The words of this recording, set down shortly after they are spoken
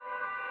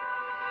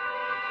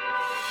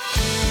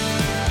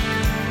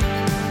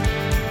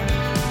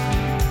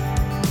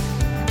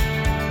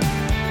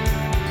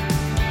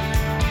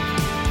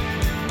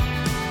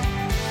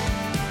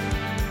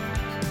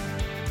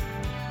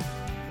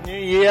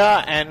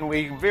Year, and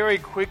we very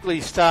quickly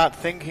start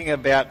thinking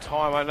about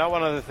time. I know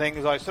one of the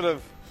things I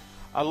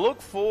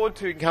look forward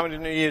to coming to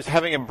New Year's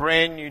having a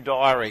brand new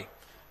diary,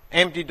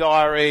 empty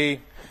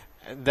diary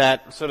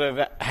that sort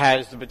of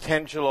has the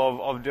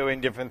potential of doing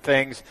different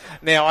things.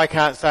 Now, I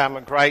can't say I'm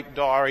a great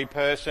diary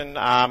person.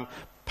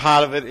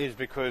 Part of it is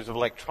because of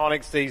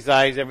electronics these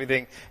days.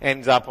 Everything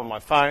ends up on my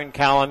phone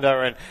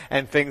calendar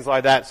and things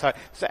like that.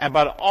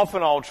 But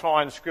often I'll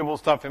try and scribble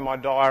stuff in my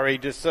diary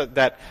just so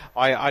that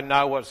I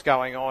know what's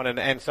going on.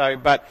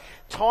 But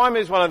time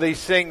is one of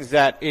these things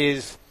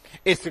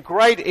it's a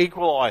great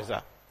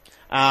equalizer,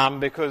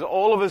 because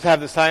all of us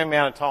have the same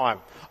amount of time.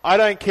 I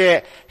don't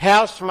care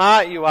how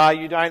smart you are,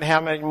 you don't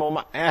have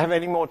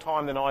any more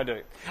time than I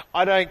do.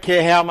 I don't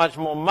care how much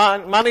more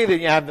money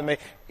than you have than me.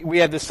 We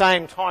have the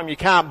same time. You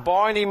can't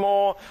buy any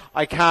more.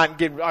 I can't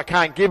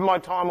give my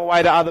time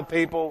away to other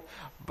people.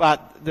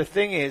 But the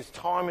thing is,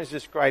 time is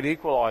this great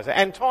equalizer.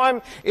 And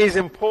time is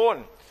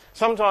important.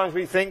 Sometimes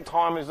we think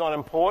time is not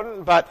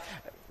important, but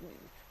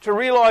to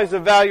realise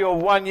the value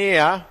of 1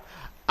 year,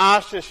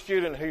 ask a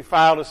student who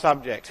failed a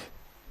subject.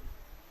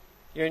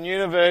 You're in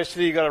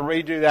university, you've got to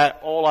redo that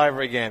all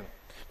over again.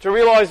 To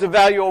realise the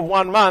value of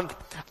 1 month,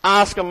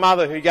 ask a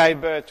mother who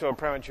gave birth to a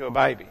premature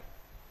baby.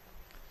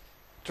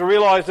 To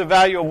realise the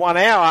value of 1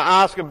 hour,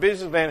 ask a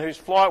businessman whose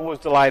flight was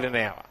delayed an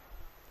hour.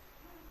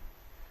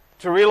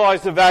 To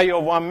realise the value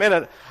of 1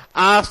 minute,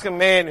 ask a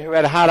man who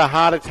had a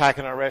heart attack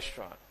in a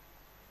restaurant.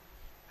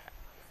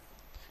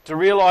 To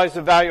realise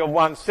the value of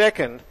 1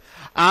 second,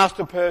 ask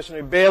a person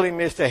who barely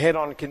missed a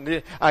head-on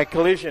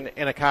collision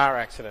in a car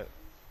accident.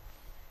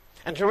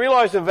 And to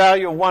realise the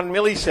value of 1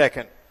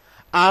 millisecond,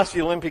 ask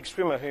the Olympic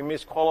swimmer who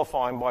missed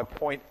qualifying by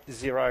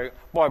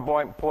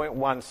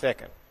 0.1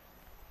 second.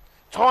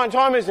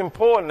 Time is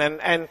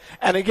important, and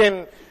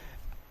again,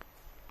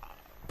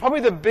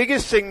 probably the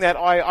biggest thing that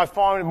I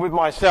find with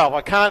myself,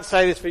 I can't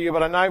say this for you,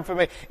 but I know for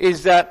me,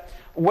 is that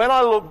when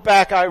I look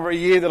back over a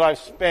year that I've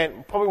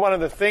spent, probably one of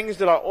the things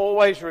that I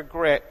always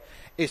regret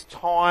is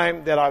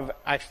time that I've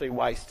actually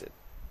wasted.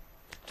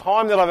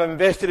 Time that I've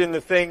invested in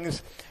the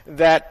things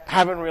that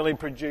haven't really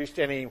produced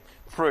any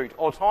fruit,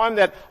 or time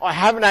that I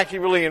haven't actually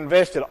really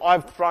invested,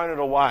 I've thrown it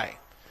away.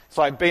 It's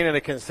like being in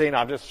a casino,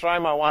 I've just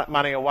thrown my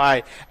money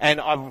away, and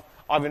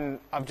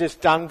I've just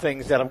done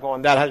things that I've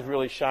gone, that has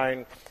really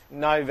shown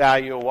no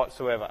value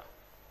whatsoever.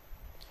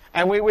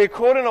 And we're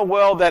caught in a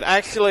world that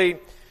actually,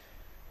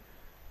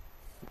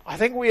 I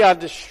think we are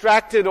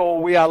distracted,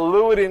 or we are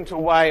lured into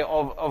a way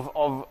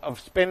of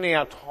spending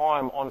our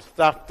time on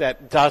stuff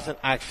that doesn't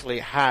actually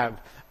have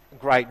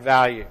great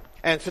value.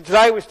 And so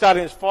today we're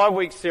starting this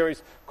 5-week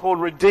series called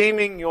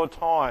Redeeming Your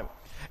Time.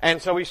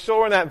 And so we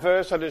saw in that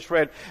verse I just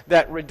read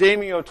that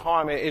redeeming your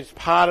time is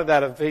part of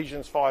that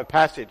Ephesians 5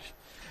 passage.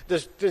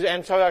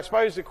 And so I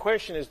suppose the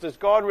question is, does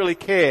God really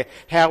care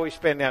how we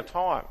spend our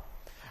time?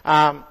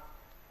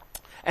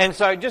 And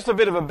so just a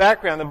bit of a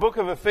background. The book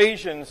of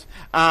Ephesians,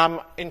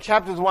 in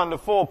chapters 1 to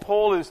 4,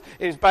 Paul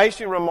is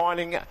basically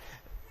reminding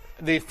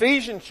the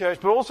Ephesian church,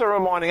 but also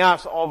reminding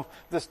us of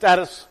the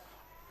status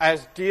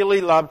as dearly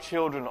loved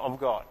children of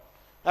God.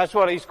 That's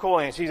what he's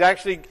calling us. He's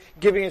actually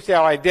giving us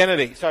our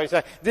identity. So he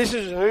says, this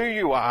is who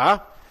you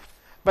are.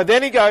 But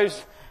then he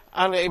goes,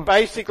 and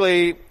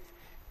basically,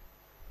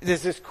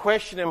 there's this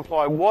question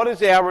implied. What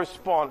is our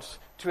response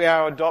to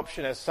our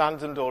adoption as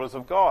sons and daughters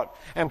of God?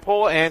 And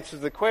Paul answers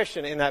the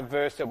question in that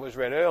verse that was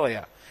read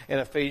earlier, in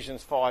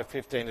Ephesians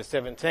 5:15 to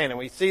 17. And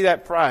we see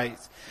that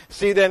phrase.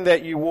 See then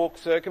that you walk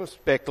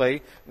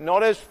circumspectly,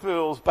 not as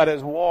fools, but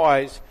as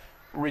wise,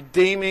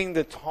 redeeming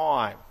the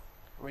time.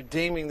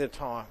 Redeeming the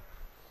time.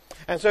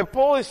 And so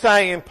Paul is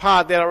saying in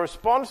part that our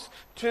response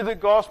to the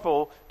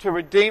gospel, to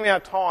redeem our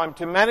time,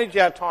 to manage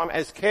our time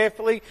as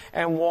carefully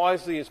and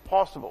wisely as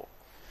possible.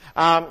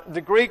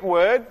 The Greek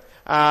word,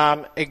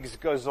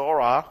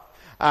 exgozora,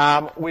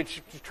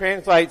 which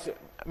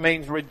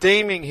means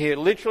redeeming here,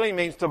 literally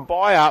means to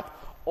buy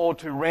up or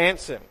to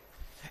ransom.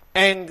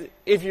 And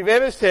if you've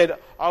ever said,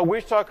 I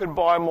wish I could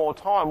buy more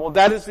time, well,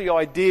 that is the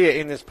idea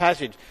in this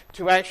passage,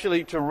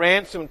 to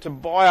ransom, to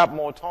buy up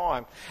more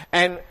time.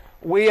 And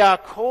we are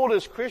called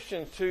as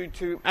Christians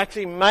to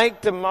actually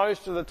make the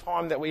most of the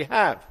time that we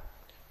have.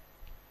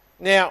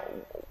 Now,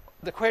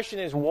 the question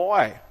is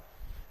why?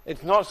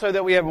 It's not so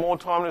that we have more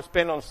time to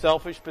spend on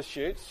selfish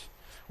pursuits.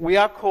 We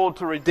are called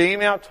to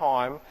redeem our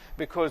time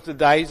because the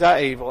days are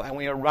evil and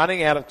we are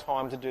running out of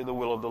time to do the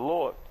will of the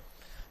Lord.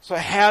 So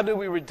how do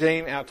we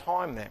redeem our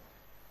time then?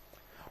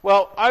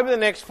 Well, over the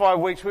next 5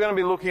 weeks, we're going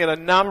to be looking at a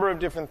number of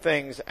different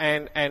things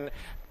and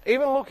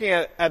even looking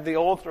at the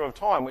author of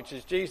time, which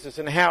is Jesus,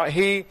 and how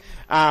he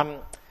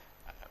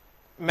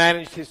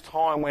managed his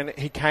time when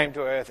he came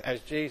to earth as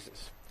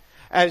Jesus.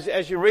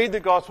 As you read the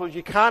Gospels,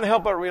 you can't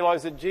help but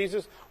realize that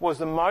Jesus was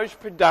the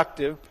most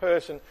productive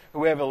person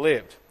who ever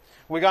lived.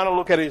 We're going to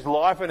look at his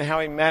life and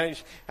how he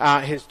managed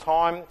his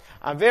time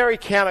very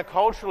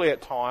counterculturally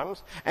at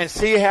times, and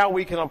see how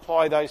we can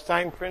apply those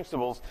same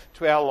principles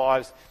to our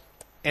lives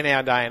in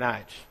our day and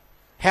age.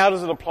 How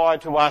does it apply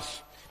to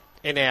us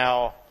in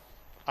our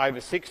over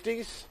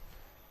 60s,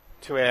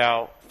 to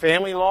our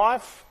family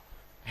life?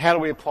 How do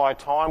we apply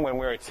time when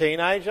we're a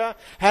teenager?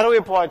 How do we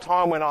apply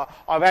time when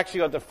I've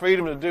actually got the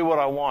freedom to do what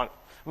I want?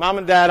 Mum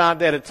and Dad aren't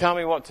there to tell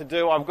me what to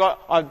do.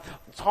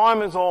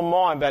 Time is all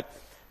mine, but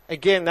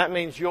again, that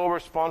means you're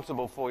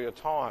responsible for your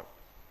time.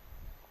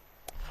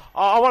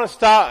 I want to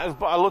start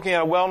by looking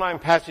at a well-known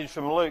passage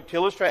from Luke to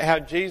illustrate how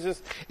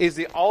Jesus is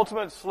the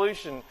ultimate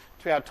solution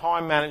to our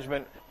time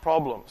management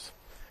problems.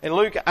 In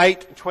Luke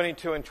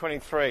 8:22 and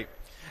 23.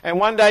 And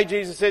one day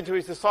Jesus said to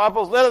his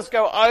disciples, "Let us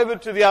go over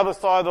to the other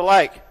side of the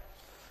lake."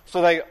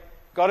 So they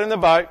got in the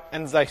boat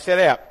and they set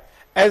out.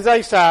 As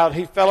they sailed,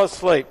 he fell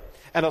asleep,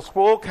 and a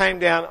squall came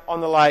down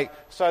on the lake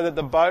so that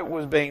the boat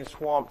was being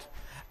swamped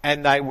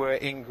and they were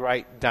in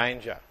great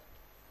danger.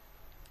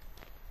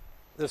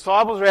 The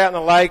disciples were out in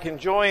the lake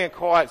enjoying a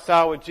quiet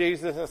sail with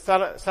Jesus, and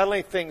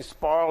suddenly things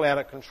spiral out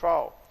of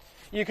control.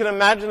 You can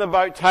imagine the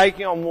boat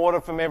taking on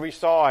water from every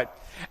side.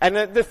 And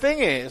the thing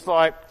is,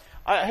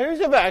 who's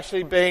ever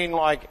actually been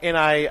in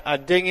a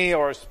dinghy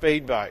or a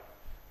speedboat?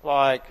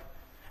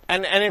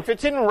 And if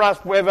it's in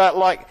rough weather,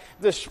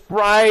 the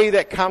spray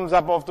that comes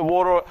up off the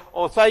water,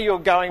 or say you're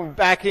going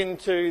back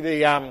into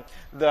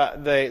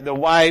the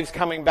waves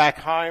coming back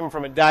home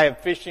from a day of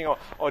fishing or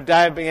a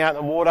day of being out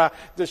in the water,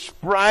 the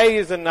spray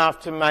is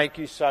enough to make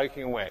you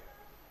soaking wet.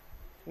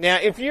 Now,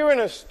 if you're in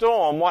a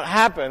storm, what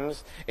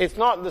happens, it's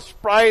not the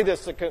spray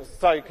that's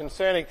so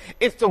concerning,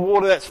 it's the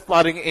water that's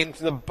flooding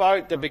into the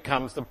boat that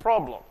becomes the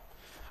problem.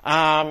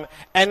 And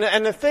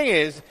the thing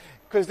is,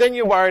 because then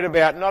you're worried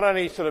about not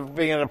only sort of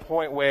being at a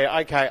point where,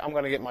 okay, I'm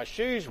going to get my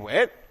shoes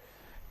wet,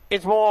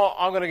 it's more,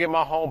 I'm going to get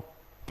my whole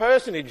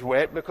personage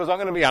wet because I'm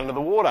going to be under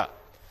the water.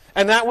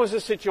 And that was the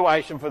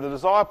situation for the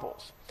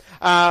disciples.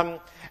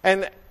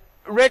 And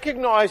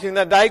recognising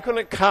that they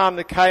couldn't calm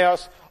the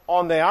chaos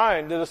on their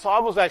own, the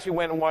disciples actually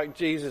went and woke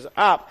Jesus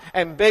up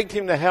and begged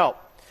him to help.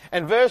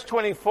 And verse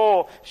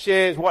 24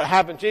 shares what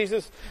happened.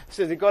 Jesus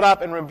says he got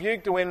up and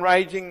rebuked the wind,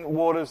 raging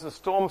waters, the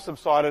storm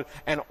subsided,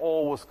 and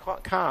all was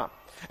calm.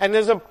 And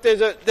there's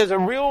a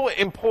real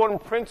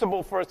important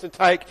principle for us to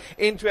take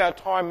into our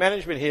time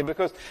management here,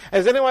 because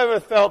has anyone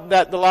ever felt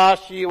that the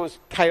last year was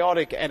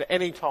chaotic at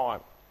any time?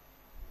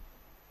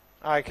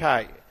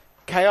 Okay.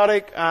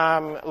 Chaotic,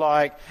 and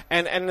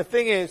the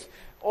thing is,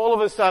 all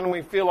of a sudden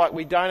we feel like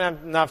we don't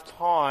have enough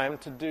time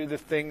to do the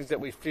things that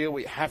we feel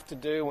we have to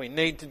do, we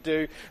need to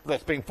do,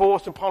 that's been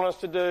forced upon us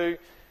to do.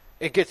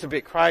 It gets a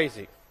bit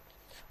crazy.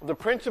 The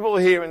principle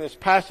here in this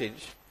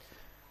passage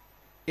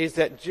is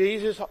that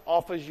Jesus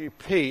offers you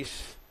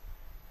peace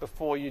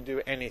before you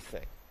do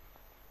anything.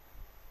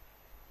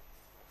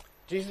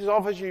 Jesus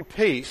offers you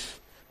peace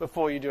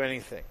before you do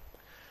anything.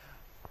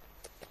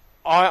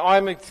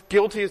 I'm as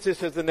guilty as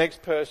this as the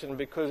next person,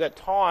 because at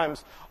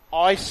times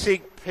I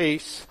seek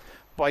peace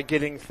by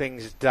getting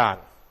things done.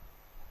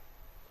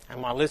 And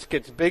my list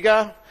gets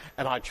bigger,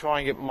 and I try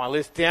and get my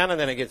list down, and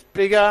then it gets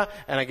bigger,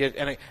 and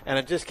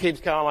it just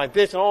keeps going like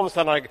this, and all of a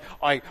sudden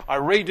I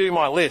redo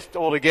my list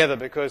altogether,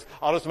 because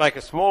I'll just make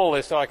a smaller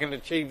list so I can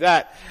achieve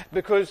that,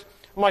 because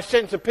my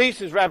sense of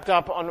peace is wrapped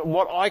up on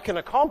what I can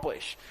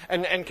accomplish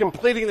and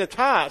completing the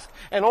task,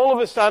 and all of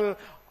a sudden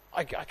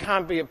I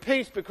can't be at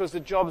peace because the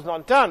job's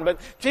not done. But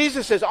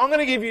Jesus says, I'm going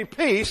to give you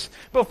peace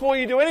before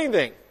you do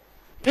anything.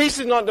 Peace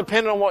is not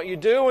dependent on what you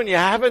do and you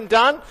haven't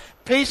done.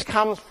 Peace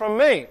comes from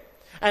me.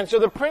 And so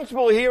the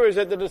principle here is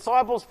that the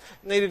disciples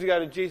needed to go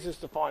to Jesus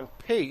to find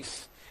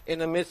peace in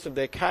the midst of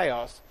their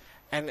chaos,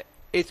 and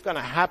it's going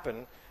to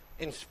happen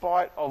in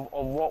spite of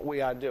what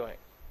we are doing.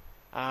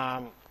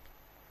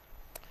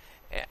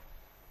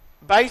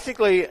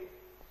 Basically,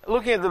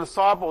 looking at the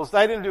disciples,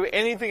 they didn't do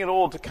anything at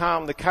all to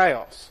calm the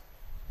chaos.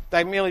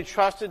 They merely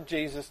trusted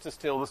Jesus to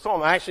still the storm.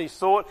 They actually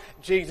sought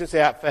Jesus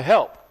out for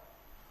help.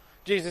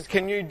 Jesus,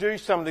 can you do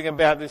something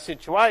about this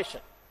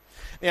situation?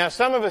 Now,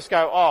 some of us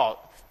go,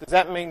 does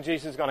that mean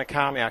Jesus is going to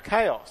calm our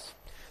chaos?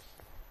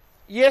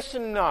 Yes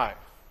and no.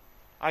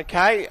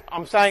 Okay?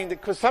 I'm saying that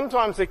because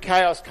sometimes the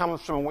chaos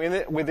comes from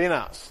within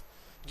us.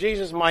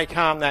 Jesus may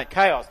calm that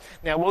chaos.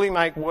 Now, will he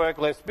make work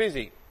less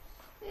busy?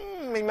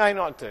 He may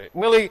not do.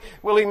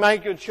 Will he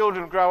make your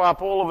children grow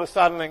up all of a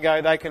sudden and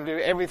go, they can do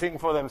everything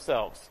for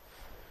themselves?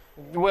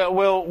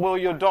 Will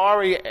your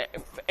diary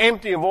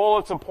empty of all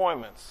its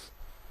appointments?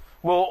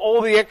 Will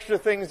all the extra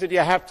things that you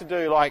have to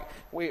do, like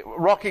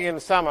rocking in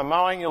summer,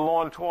 mowing your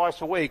lawn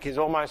twice a week is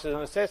almost a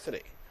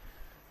necessity.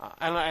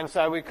 And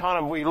so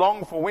we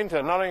long for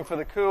winter, not only for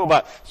the cool,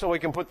 but so we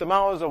can put the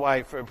mowers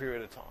away for a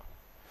period of time.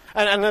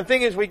 And the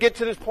thing is, we get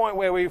to this point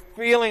where we're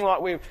feeling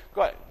like we've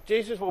got,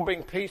 Jesus will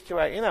bring peace to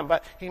our inner,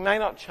 but he may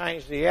not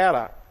change the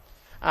outer.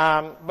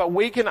 But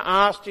we can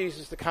ask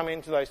Jesus to come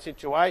into those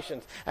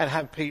situations and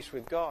have peace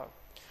with God.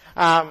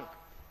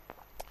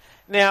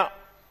 Now,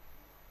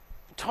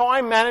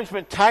 time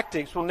management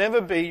tactics will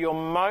never be your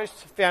most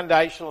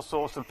foundational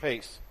source of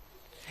peace.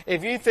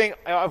 If you think,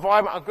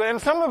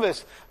 and some of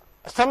us,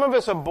 some of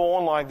us are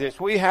born like this.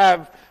 We're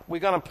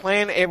going to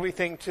plan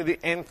everything to the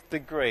nth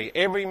degree.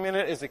 Every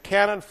minute is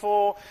accounted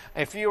for.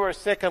 If you were a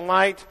second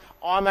late,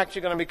 I'm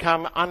actually going to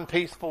become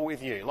unpeaceful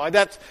with you. Like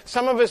that's,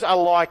 some of us are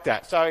like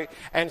that. So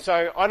I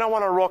don't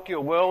want to rock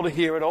your world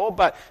here at all,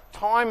 but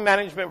time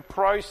management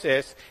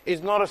process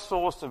is not a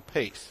source of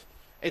peace.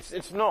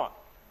 It's not.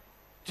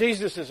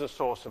 Jesus is a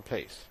source of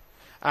peace.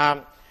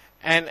 And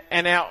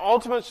our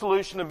ultimate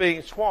solution to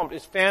being swamped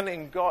is found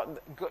in God,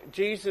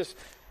 Jesus,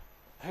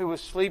 who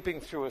was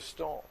sleeping through a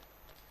storm.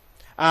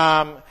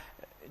 The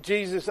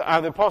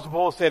Apostle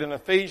Paul said in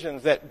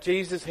Ephesians that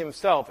Jesus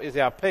himself is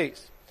our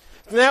peace.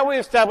 So now we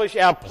establish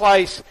our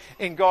place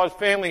in God's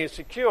family is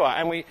secure,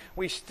 and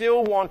we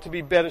still want to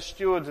be better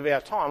stewards of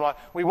our time. Like,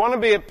 we want to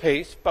be at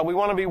peace, but we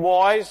want to be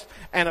wise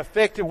and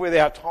effective with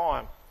our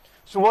time.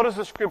 So what does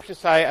the scripture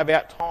say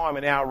about time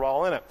and our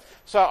role in it?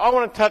 So I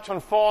want to touch on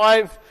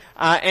 5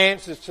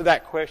 answers to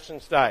that question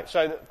today.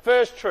 So the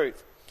first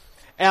truth,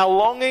 our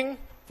longing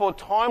for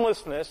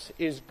timelessness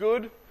is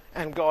good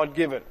and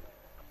God-given.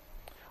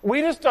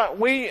 We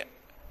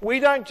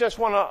don't just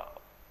want to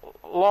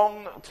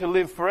long to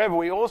live forever.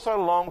 We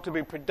also long to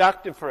be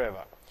productive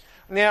forever.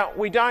 Now,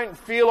 we don't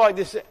feel like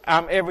this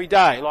every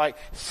day. Like,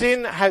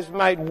 sin has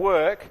made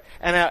work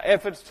and our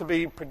efforts to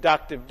be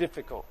productive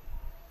difficult.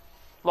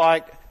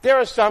 Like, there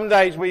are some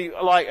days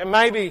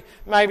maybe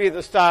at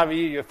the start of the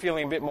year you're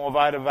feeling a bit more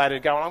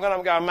motivated, going, I'm going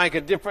to go and make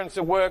a difference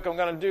at work, I'm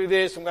going to do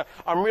this,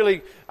 I'm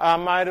really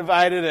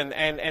motivated,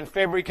 and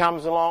February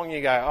comes along and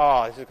you go,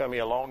 oh, this is going to be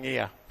a long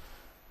year.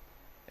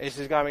 This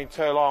is going to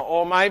be too long.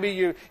 Or maybe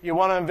you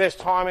want to invest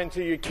time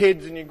into your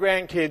kids and your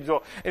grandkids,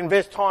 or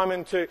invest time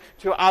into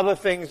other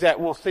things that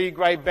will see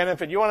great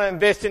benefit. You want to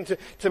invest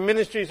into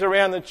ministries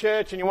around the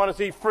church and you want to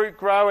see fruit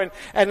grow.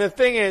 And the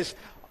thing is,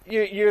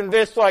 you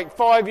invest like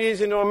 5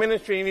 years into a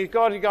ministry and you're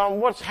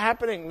going, what's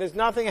happening? There's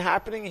nothing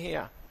happening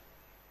here.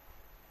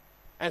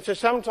 And so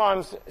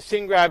sometimes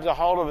sin grabs a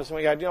hold of us and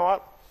we go, you know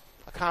what?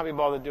 I can't be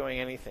bothered doing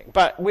anything.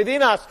 But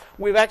within us,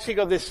 we've actually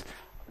got this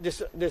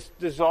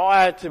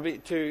desire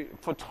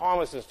for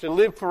timelessness, to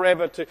live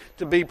forever,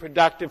 to be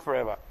productive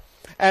forever.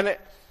 And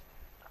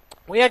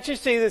we actually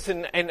see this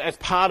as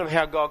part of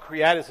how God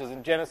created us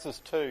in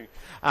Genesis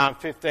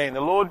 2:15.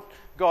 The Lord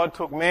God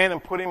took man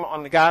and put him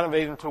on the Garden of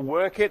Eden to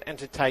work it and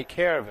to take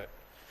care of it.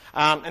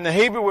 And the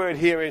Hebrew word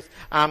here is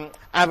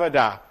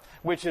avodah,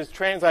 which is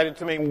translated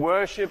to mean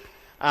worship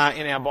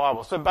in our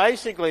Bible. So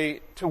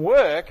basically, to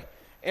work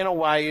in a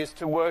way is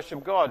to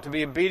worship God, to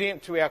be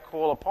obedient to our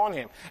call upon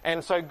Him.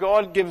 And so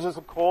God gives us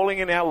a calling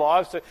in our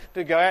lives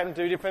to go out and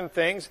do different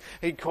things.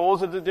 He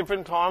calls us at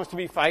different times to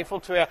be faithful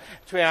to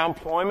our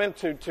employment,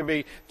 to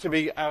be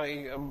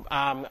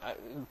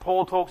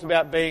Paul talks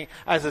about being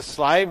as a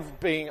slave,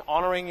 being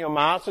honouring your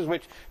masters,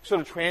 which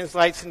sort of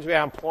translates into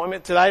our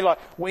employment today. Like,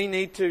 we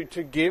need to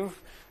give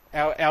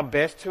our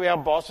best to our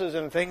bosses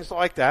and things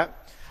like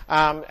that,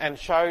 and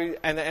show,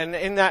 and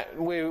in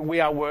that we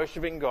are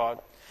worshipping God.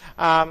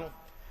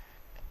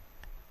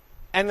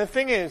 And the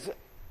thing is,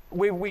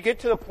 we get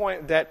to the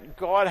point that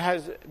God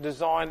has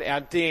designed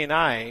our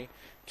DNA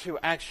to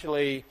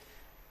actually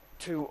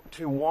to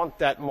want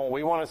that more.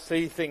 We want to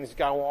see things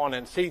go on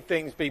and see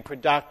things be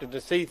productive,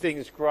 to see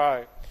things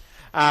grow.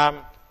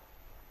 And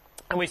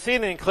we see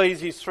it in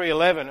Ecclesiastes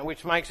 3:11,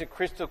 which makes it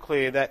crystal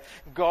clear that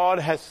God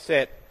has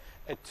set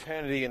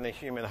eternity in the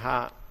human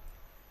heart.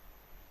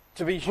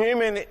 To be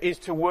human is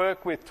to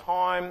work with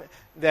time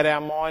that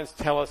our minds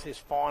tell us is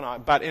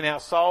finite, but in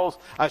our souls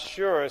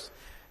assure us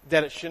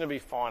that it shouldn't be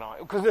finite.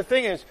 Because the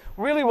thing is,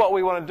 really what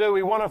we want to do,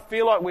 we want to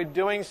feel like we're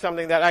doing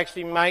something that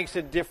actually makes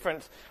a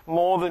difference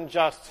more than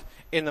just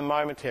in the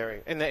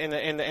momentary, in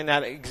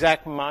that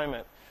exact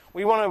moment.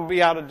 We want to be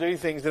able to do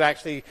things that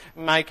actually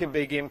make a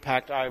big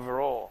impact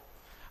overall.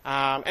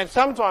 And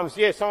sometimes,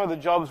 some of the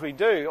jobs we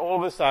do, all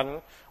of a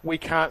sudden, we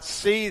can't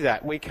see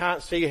that. We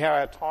can't see how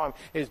our time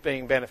is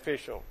being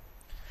beneficial.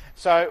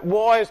 So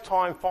why is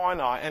time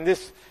finite? And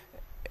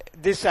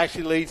this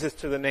actually leads us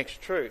to the next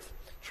truth.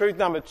 Truth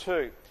number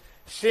 2.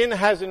 Sin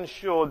has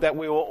ensured that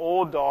we will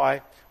all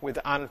die with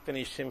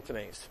unfinished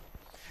symphonies.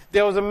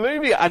 There was a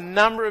movie a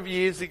number of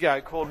years ago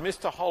called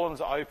Mr.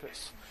 Holland's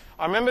Opus.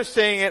 I remember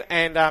seeing it,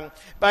 and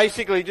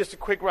basically, just a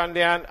quick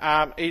rundown,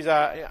 he's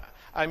a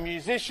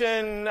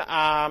musician,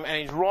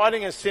 and he's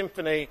writing a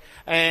symphony,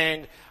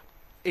 and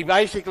he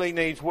basically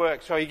needs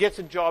work. So he gets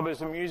a job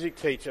as a music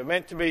teacher,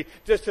 meant to be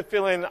just to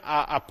fill in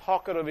a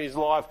pocket of his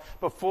life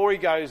before he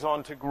goes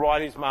on to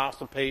write his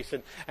masterpiece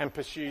and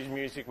pursues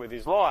music with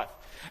his life.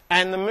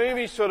 And the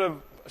movie sort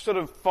of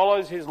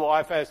follows his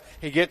life as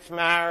he gets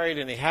married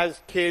and he has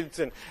kids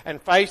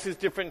and faces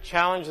different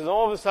challenges. And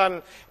all of a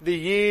sudden, the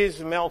years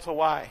melt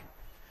away.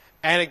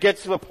 And it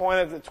gets to the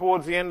point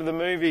towards the end of the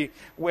movie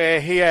where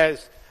he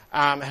has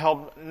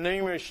helped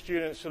numerous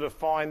students sort of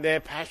find their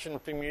passion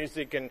for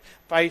music and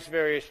face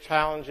various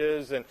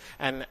challenges.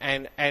 And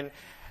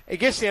it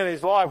gets to the end of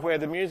his life where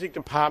the music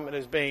department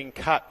is being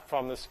cut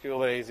from the school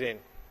that he's in.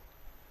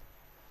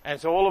 And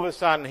so all of a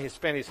sudden, he's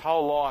spent his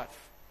whole life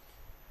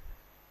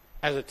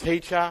as a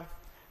teacher,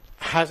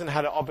 hasn't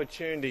had an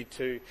opportunity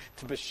to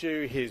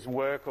pursue his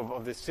work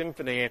of this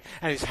symphony,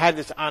 and he's had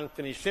this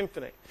unfinished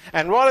symphony.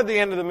 And right at the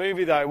end of the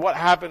movie, though, what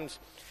happens,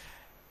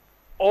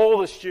 all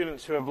the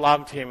students who have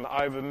loved him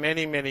over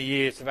many, many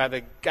years have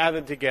either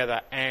gathered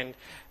together and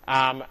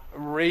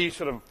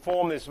sort of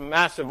formed this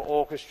massive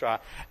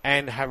orchestra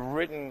and have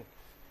written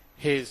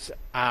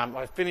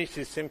finished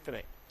his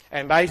symphony.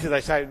 And basically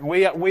they say,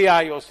 we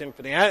are your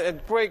symphony. And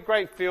a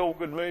great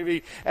feel-good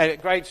movie, and a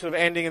great sort of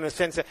ending in the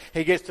sense that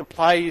he gets to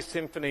play his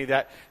symphony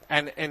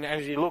and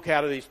as you look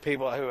out at these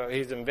people who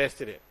he's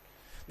invested in.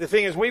 The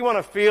thing is, we want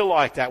to feel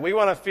like that. We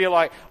want to feel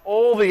like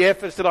all the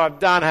efforts that I've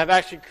done have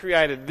actually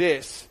created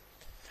this.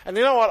 And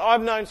you know what?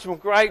 I've known some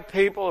great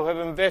people who have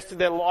invested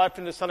their life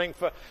into something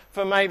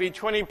for maybe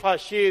 20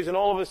 plus years, and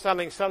all of a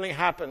sudden something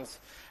happens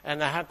and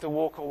they have to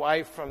walk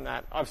away from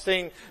that. I've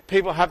seen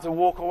people have to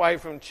walk away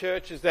from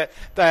churches that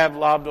they have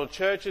loved, or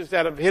churches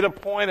that have hit a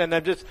point and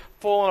they've just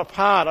fallen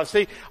apart.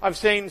 I've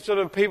seen sort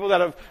of people that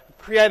have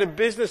created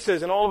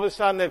businesses, and all of a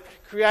sudden they've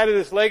created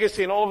this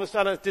legacy, and all of a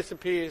sudden it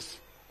disappears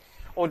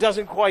or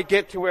doesn't quite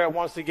get to where it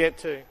wants to get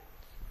to.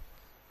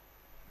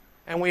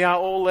 And we are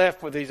all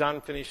left with these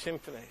unfinished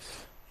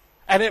symphonies.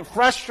 And it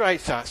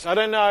frustrates us. I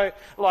don't know,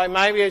 like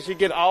maybe as you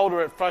get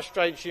older it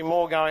frustrates you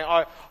more, going,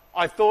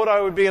 I thought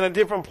I would be in a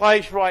different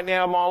place right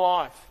now in my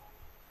life.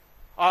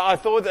 I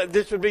thought that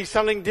this would be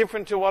something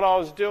different to what I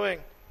was doing.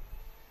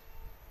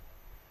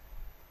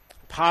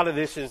 Part of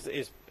this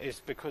is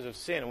because of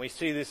sin. And we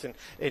see this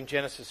in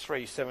Genesis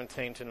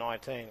 3:17 to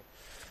 19.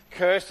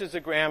 Cursed is the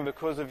ground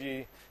because of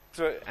you,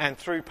 and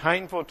through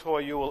painful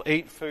toil you will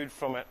eat food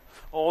from it.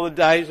 All the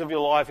days of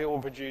your life it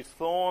will produce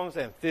thorns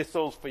and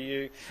thistles for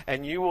you,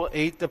 and you will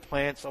eat the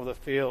plants of the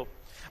field.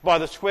 By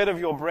the sweat of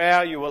your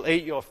brow you will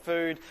eat your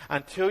food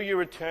until you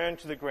return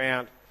to the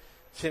ground,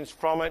 since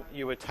from it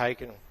you were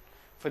taken.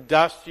 For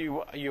dust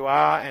you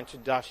are, and to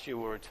dust you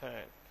will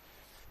return.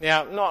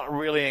 Now, not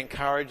really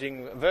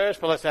encouraging verse,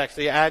 but let's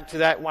actually add to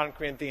that 1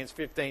 Corinthians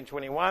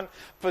 15:21.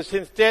 For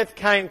since death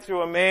came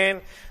through a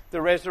man,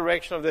 the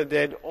resurrection of the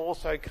dead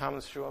also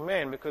comes through a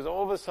man. Because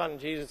all of a sudden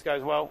Jesus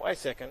goes, well, wait a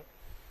second.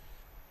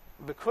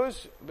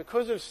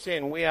 Because of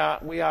sin, we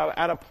are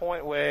at a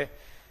point where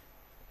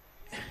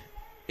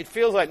it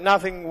feels like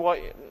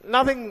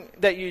nothing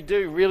that you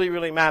do really,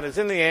 really matters.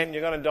 In the end,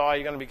 you're going to die,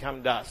 you're going to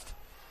become dust.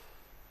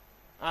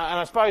 And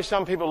I suppose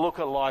some people look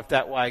at life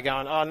that way,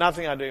 going, oh,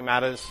 nothing I do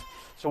matters,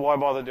 so why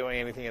bother doing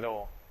anything at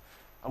all?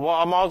 Well,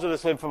 I might as well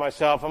just live for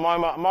myself. I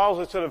might as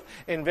well sort of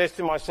invest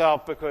in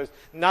myself, because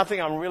nothing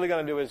I'm really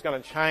going to do is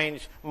going to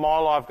change my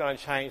life, going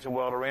to change the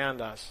world around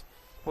us.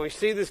 But we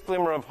see this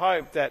glimmer of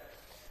hope that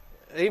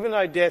even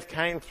though death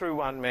came through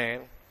one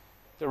man,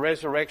 the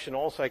resurrection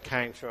also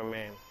came through a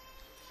man.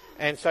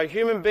 And so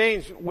human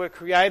beings were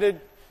created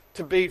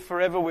to be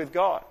forever with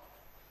God.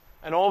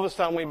 And all of a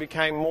sudden we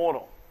became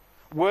mortal.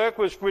 Work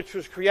which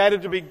was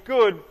created to be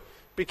good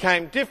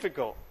became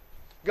difficult.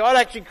 God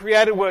actually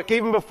created work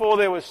even before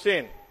there was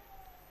sin.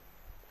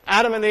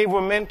 Adam and Eve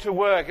were meant to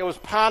work. It was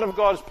part of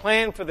God's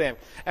plan for them.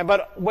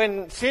 But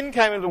when sin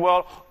came into the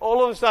world,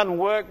 all of a sudden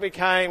work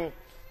became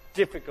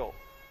difficult.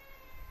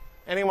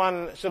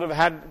 Anyone sort of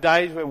had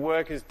days where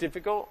work is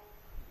difficult?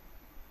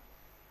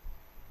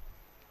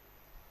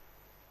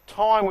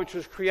 Time, which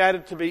was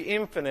created to be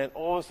infinite,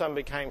 all of a sudden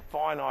became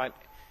finite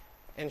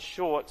and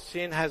short.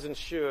 Sin has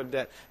ensured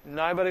that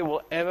nobody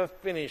will ever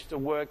finish the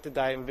work that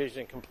they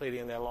envisioned completing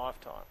in their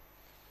lifetime.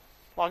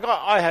 Like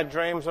I had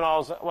dreams when I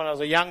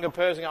was a younger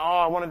person.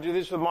 I want to do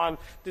this with my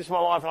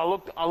life.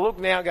 And I look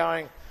now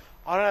going,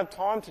 I don't have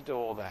time to do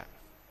all that.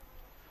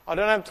 I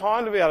don't have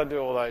time to be able to do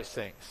all those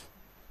things.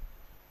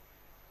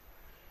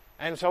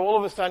 And so all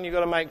of a sudden you've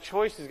got to make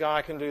choices. Go,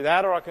 I can do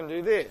that or I can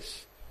do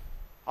this.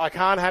 I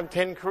can't have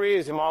 10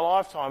 careers in my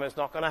lifetime. It's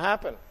not going to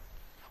happen.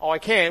 Oh, I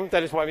can.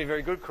 They just won't be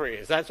very good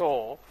careers. That's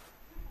all.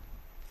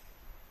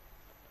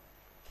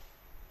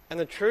 And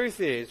the truth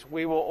is,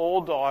 we will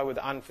all die with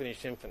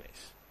unfinished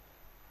symphonies.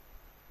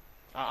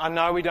 I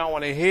know we don't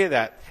want to hear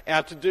that.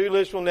 Our to-do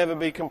list will never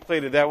be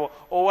completed. There will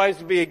always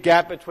be a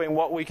gap between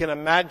what we can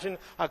imagine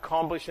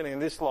accomplishing in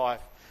this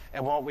life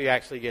and what we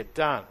actually get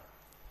done.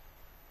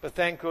 But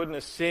thank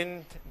goodness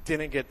sin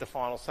didn't get the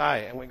final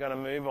say, and we're going to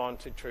move on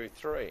to truth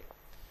 3.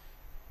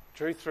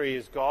 Truth 3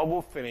 is God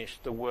will finish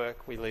the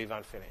work we leave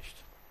unfinished.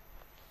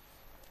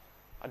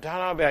 I don't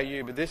know about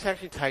you, but this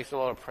actually takes a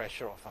lot of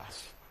pressure off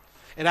us.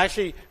 It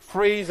actually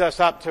frees us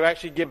up to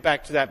actually get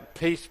back to that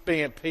peace,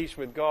 being at peace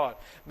with God.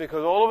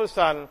 Because all of a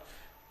sudden,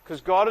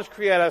 because God has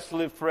created us to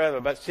live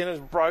forever, but sin has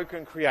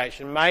broken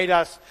creation, made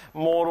us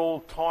mortal,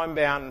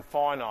 time-bound and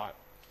finite.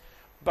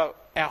 But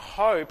our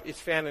hope is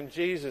found in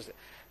Jesus.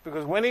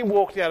 Because when he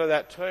walked out of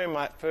that tomb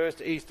that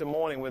first Easter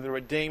morning with a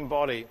redeemed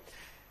body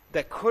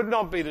that could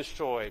not be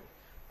destroyed,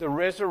 the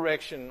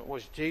resurrection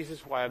was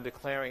Jesus' way of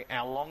declaring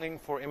our longing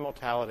for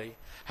immortality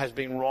has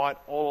been right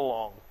all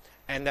along,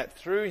 and that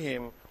through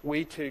him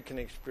we too can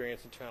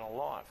experience eternal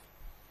life.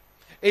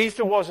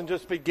 Easter wasn't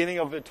just the beginning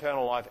of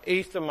eternal life.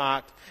 Easter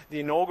marked the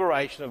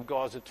inauguration of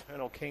God's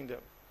eternal kingdom.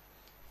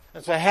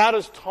 And so how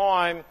does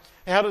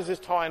this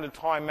tie into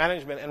time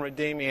management and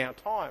redeeming our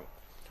time?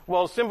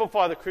 Well, to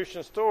simplify the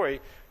Christian story,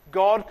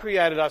 God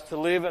created us to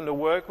live and to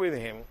work with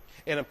him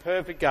in a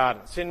perfect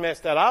garden. Sin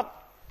messed that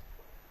up,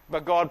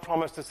 but God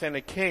promised to send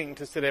a king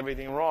to set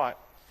everything right.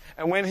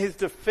 And when his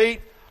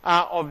defeat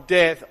of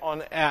death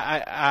on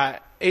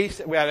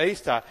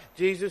Easter,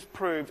 Jesus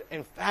proved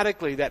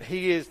emphatically that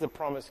he is the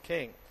promised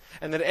king.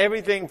 And that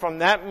everything from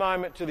that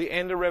moment to the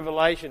end of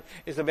Revelation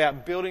is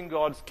about building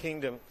God's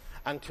kingdom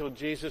until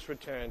Jesus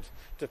returns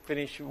to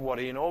finish what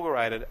he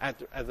inaugurated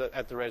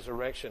at the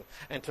resurrection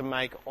and to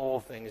make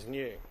all things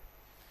new.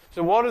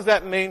 So what does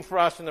that mean for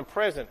us in the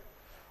present?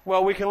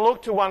 Well, we can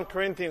look to 1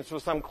 Corinthians for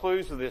some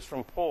clues of this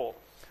from Paul.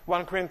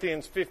 1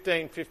 Corinthians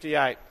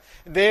 15:58.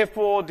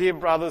 Therefore, dear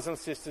brothers and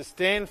sisters,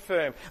 stand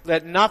firm.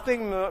 Let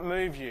nothing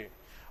move you.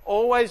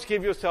 Always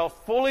give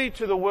yourself fully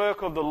to the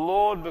work of the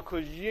Lord,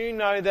 because you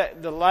know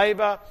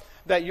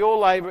that your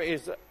labour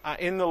is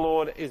in the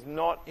Lord is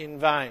not in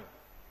vain.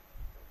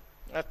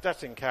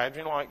 That's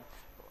encouraging. Like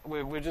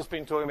we've just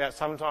been talking about,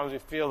 sometimes we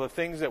feel the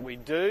things that we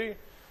do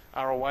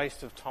are a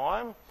waste of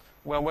time.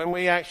 Well, when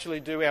we actually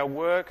do our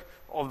work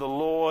of the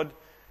Lord,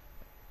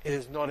 it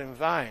is not in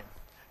vain.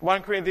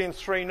 1 Corinthians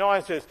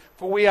 3:9 says,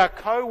 for we are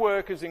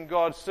co-workers in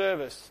God's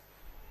service.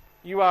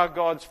 You are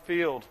God's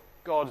field,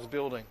 God's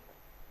building.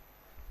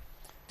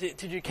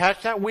 Did you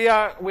catch that? We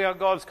are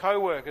God's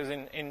co-workers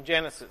in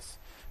Genesis.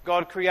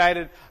 God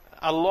created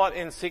a lot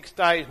in 6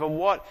 days, but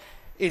what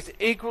is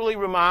equally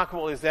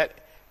remarkable is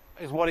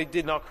what he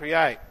did not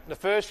create. The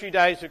first few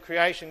days of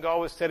creation, God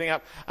was setting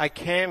up a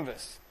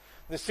canvas.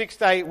 The 6th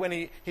day, when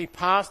he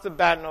passed the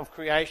baton of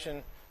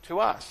creation to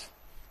us,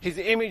 his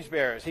image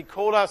bearers, he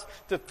called us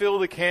to fill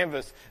the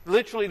canvas,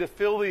 literally to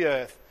fill the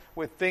earth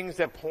with things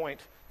that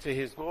point to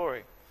his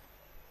glory.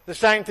 The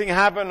same thing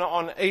happened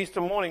on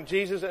Easter morning.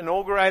 Jesus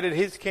inaugurated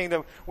his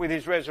kingdom with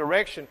his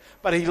resurrection,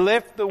 but he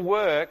left the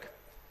work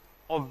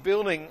of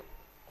building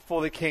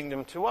for the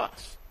kingdom to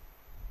us.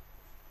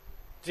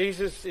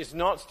 Jesus is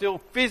not still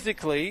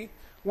physically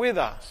with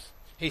us.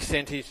 He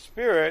sent his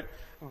Spirit,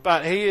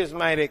 but he has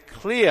made it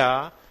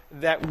clear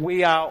that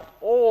we are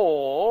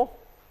all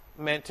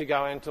meant to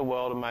go into the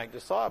world and make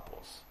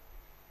disciples.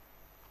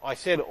 I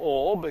said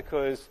all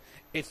because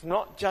it's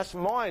not just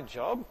my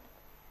job.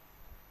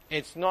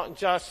 It's not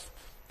just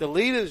the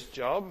leader's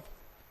job.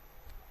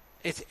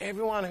 It's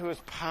everyone who is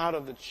part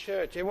of the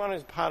church, everyone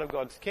who's part of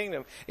God's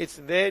kingdom. It's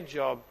their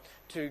job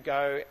to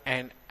go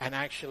and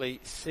actually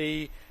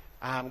see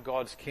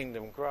God's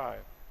kingdom grow.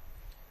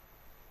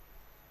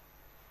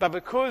 But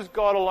because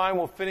God alone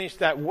will finish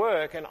that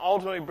work and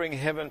ultimately bring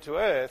heaven to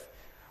earth,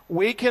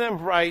 we can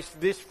embrace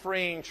this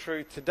freeing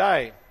truth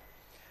today.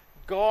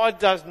 God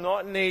does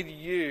not need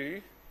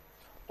you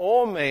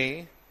or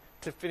me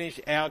to finish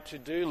our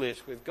to-do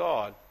list with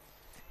God.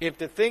 If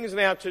the things on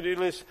our to-do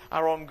list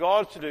are on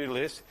God's to-do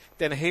list,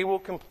 then he will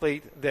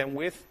complete them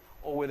with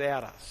or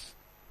without us.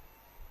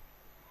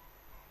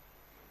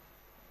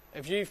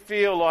 If you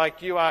feel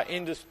like you are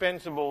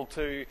indispensable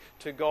to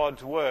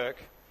God's work,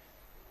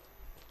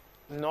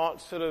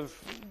 not sort of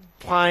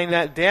playing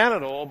that down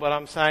at all, but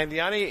I'm saying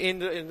the only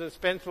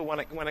indispensable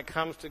when it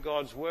comes to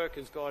God's work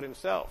is God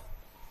himself.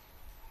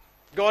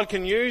 God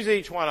can use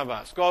each one of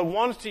us. God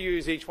wants to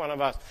use each one of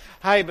us.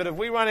 Hey, but if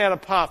we run out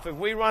of puff, if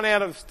we run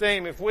out of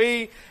steam, if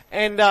we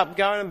end up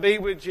going to be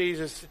with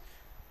Jesus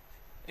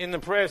in the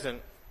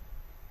present,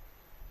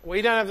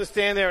 we don't have to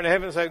stand there in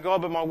heaven and say,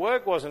 God, but my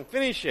work wasn't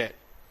finished yet.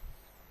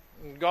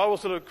 And God will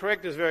sort of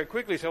correct us very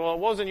quickly. Say, well, it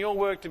wasn't your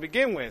work to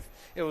begin with.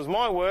 It was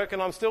my work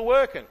and I'm still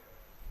working.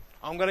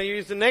 I'm going to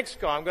use the next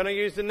guy. I'm going to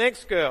use the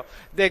next girl.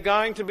 They're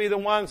going to be the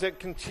ones that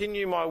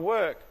continue my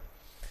work.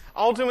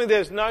 Ultimately,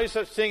 there's no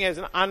such thing as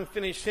an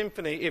unfinished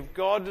symphony if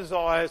God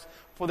desires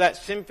for that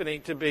symphony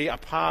to be a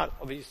part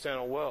of the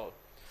eternal world.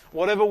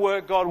 Whatever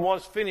work God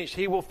wants finished,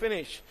 he will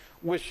finish.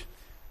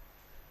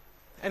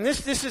 And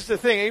this is the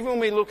thing. Even when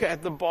we look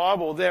at the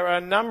Bible, there are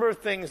a number of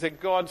things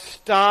that God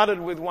started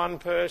with one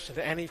person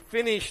and he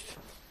finished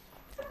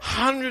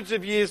hundreds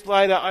of years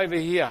later over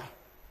here.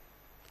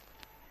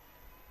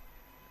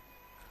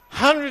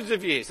 Hundreds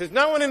of years. There's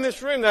no one in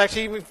this room that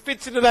actually even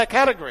fits into that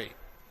category.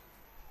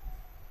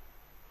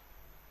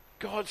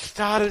 God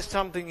started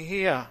something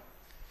here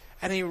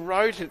and he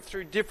wrote it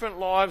through different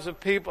lives of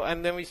people,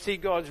 and then we see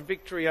God's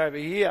victory over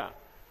here.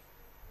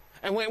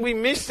 And we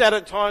miss that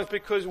at times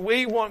because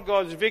we want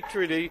God's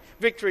victory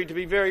to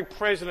be very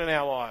present in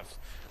our lives.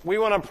 We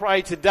want to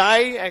pray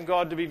today and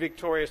God to be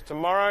victorious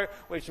tomorrow,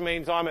 which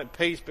means I'm at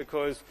peace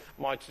because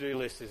my to-do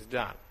list is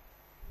done.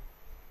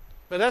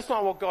 But that's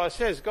not what God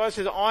says. God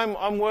says,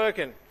 I'm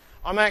working.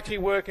 I'm actually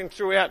working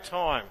throughout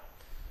time.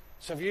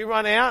 So if you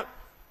run out,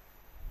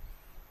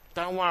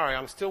 don't worry,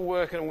 I'm still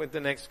working with the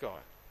next guy.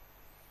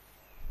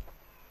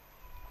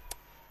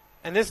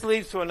 And this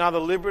leads to another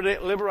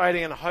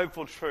liberating and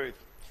hopeful truth.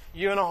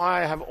 You and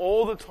I have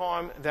all the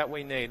time that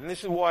we need. And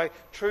this is why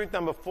truth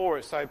number 4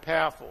 is so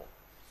powerful.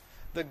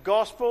 The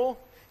gospel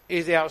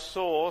is our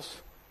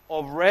source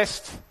of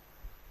rest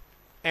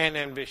and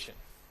ambition.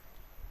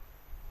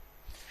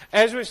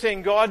 As we've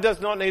seen, God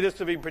does not need us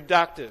to be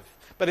productive.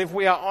 But if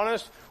we are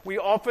honest, we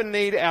often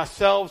need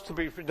ourselves to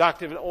be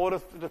productive in order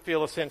to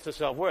feel a sense of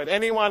self-worth.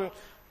 Anyone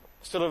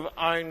sort of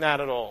own that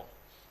at all?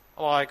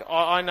 Like,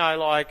 I know,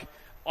 like,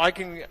 I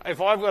can,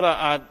 if I've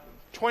got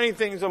 20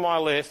 things on my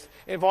list,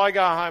 if I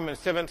go home and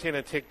 17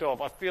 are ticked off,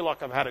 I feel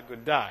like I've had a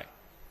good day.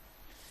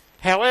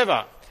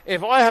 However,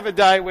 if I have a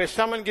day where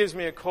someone gives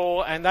me a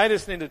call and they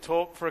just need to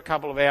talk for a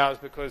couple of hours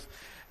because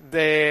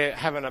they're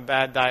having a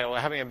bad day or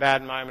having a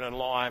bad moment in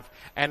life,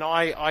 and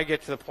I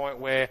get to the point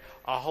where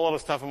a whole lot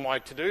of stuff on my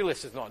to-do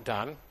list is not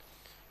done,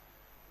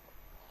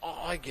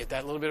 I get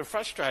that little bit of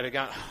frustrated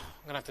going, I'm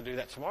going to have to do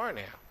that tomorrow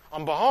now.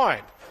 I'm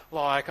behind.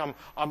 Like, I'm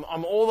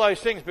all those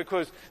things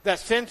because that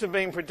sense of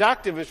being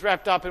productive is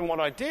wrapped up in what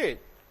I did.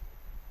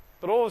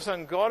 But all of a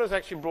sudden, God has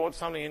actually brought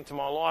something into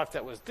my life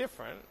that was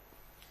different.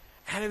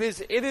 And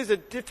it is a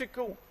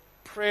difficult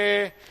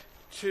prayer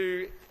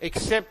to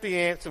accept the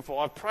answer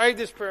for. I've prayed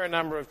this prayer a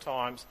number of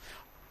times.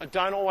 I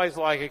don't always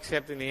like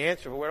accepting the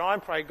answer. But when I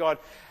pray, God,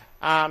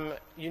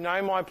 you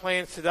know my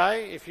plans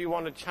today. If you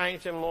want to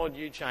change them, Lord,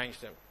 you change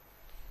them.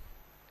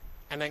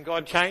 And then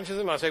God changes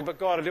them. I say, but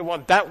God, I didn't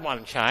want that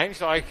one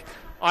changed.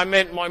 I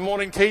meant my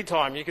morning tea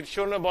time. You could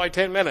shorten it by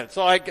 10 minutes.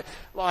 Like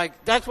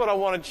that's what I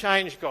want to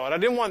change, God. I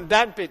didn't want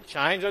that bit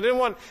changed. I didn't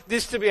want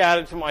this to be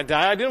added to my day.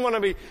 I didn't want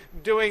to be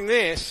doing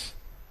this.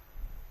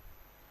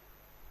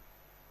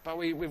 But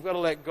we've got to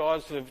let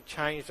God sort of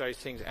change those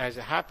things as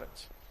it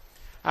happens.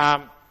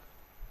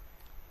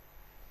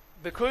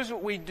 Because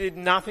we did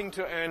nothing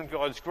to earn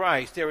God's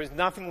grace, there is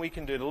nothing we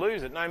can do to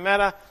lose it. No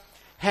matter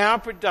how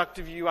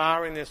productive you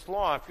are in this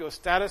life, your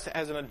status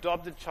as an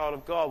adopted child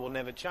of God will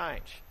never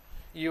change.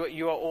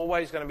 You are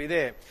always going to be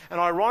there.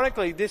 And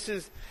ironically,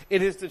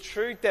 it is the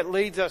truth that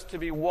leads us to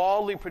be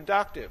wildly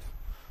productive.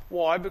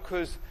 Why?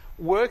 Because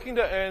working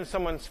to earn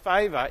someone's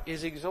favour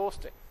is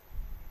exhausting.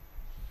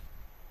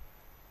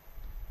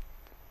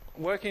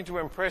 Working to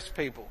impress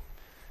people,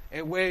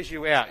 it wears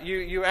you out.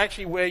 You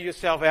actually wear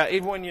yourself out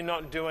even when you're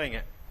not doing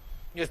it.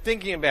 You're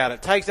thinking about it.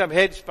 It takes up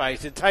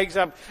headspace. It takes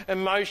up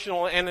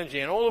emotional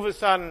energy. And all of a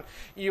sudden,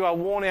 you are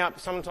worn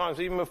out sometimes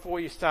even before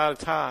you start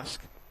a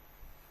task.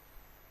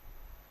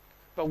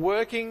 But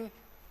working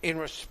in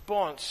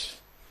response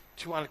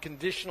to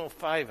unconditional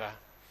favour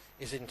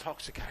is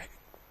intoxicating.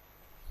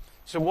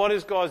 So what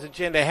is God's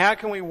agenda? How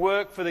can we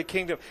work for the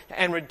kingdom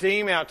and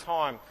redeem our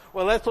time?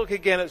 Well, let's look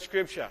again at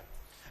Scripture.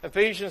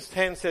 Ephesians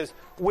 10 says,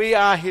 we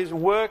are his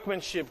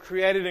workmanship,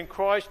 created in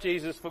Christ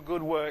Jesus for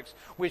good works,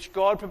 which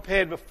God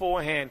prepared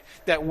beforehand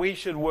that we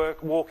should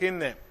walk in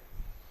them.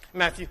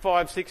 Matthew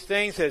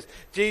 5:16 says,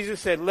 Jesus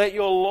said, let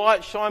your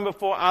light shine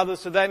before others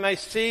so they may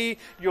see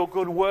your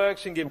good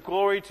works and give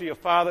glory to your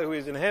Father who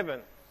is in heaven.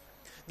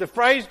 The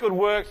phrase good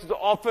works has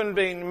often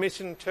been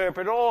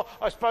misinterpreted, or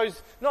I suppose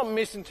not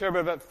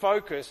misinterpreted, but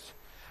focused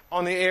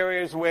on the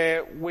areas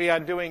where we are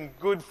doing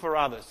good for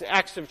others, the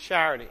acts of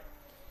charity.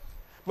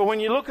 But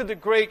when you look at the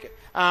Greek,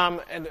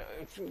 and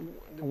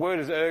the word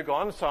is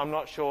ergon, so I'm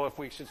not sure if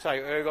we should say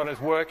ergon is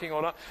working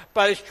or not,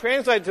 but it's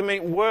translated to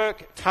mean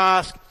work,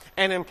 task,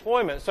 and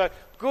employment. So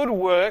good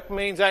work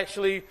means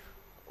actually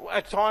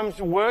at times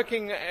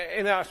working,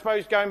 I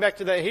suppose going back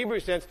to the Hebrew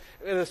sense,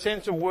 in the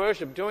sense of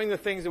worship, doing the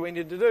things that we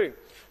need to do.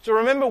 So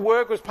remember,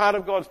 work was part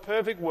of God's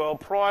perfect world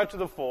prior to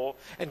the fall,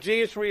 and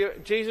Jesus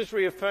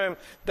reaffirmed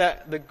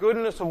that the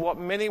goodness of what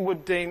many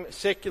would deem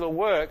secular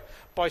work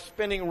by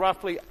spending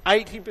roughly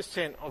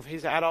 80% of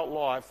his adult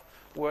life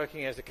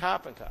working as a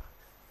carpenter.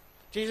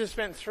 Jesus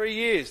spent 3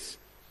 years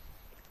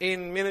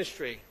in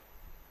ministry.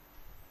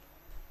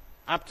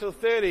 Up till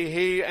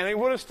 30, and he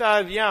would have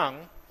started young.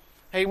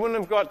 He wouldn't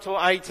have got till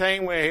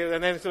 18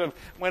 and then sort of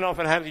went off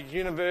and had his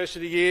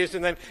university years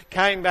and then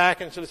came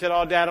back and sort of said,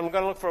 oh, Dad, I'm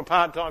going to look for a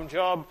part-time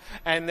job.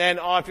 And then,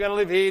 if you're going to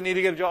live here, you need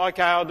to get a job.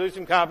 Okay, I'll do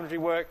some carpentry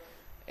work.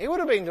 He would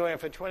have been doing it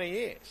for 20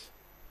 years.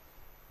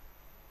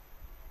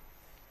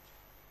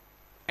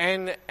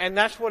 And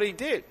that's what he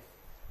did.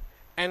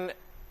 And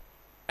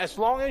as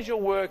long as your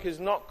work is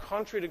not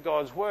contrary to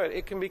God's word,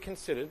 it can be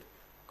considered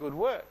good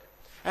work.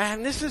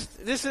 And this is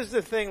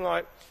the thing,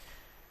 like,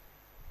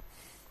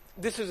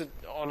 this is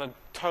on a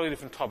totally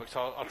different topic,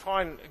 so I'll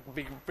try and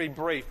be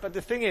brief. But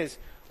the thing is,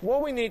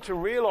 what we need to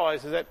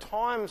realise is at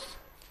times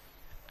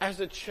as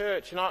a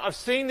church, and I've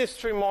seen this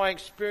through my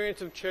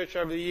experience of church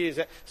over the years,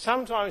 that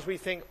sometimes we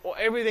think,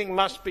 everything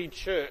must be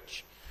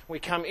church. We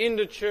come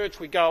into church,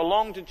 we go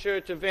along to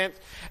church events,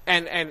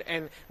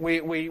 and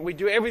we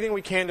do everything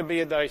we can to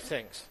be at those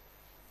things.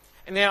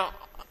 And now,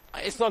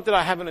 it's not that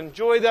I haven't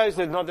enjoyed those,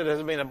 it's not that there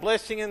hasn't been a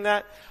blessing in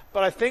that,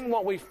 but I think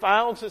what we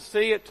fail to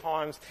see at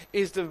times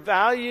is the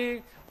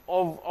value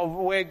of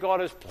where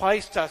God has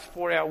placed us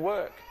for our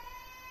work.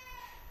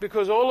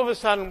 Because all of a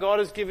sudden God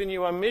has given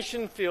you a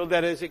mission field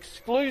that is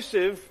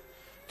exclusive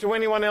to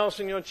anyone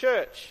else in your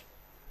church.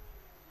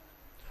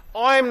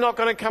 I'm not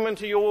going to come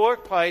into your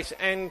workplace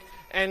and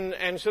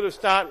sort of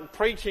start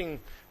preaching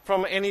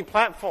from any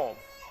platform.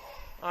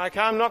 Okay,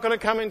 I'm not going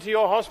to come into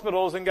your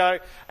hospitals and go,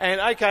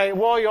 and okay,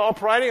 while you're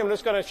operating, I'm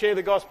just going to share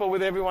the gospel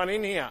with everyone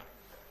in here.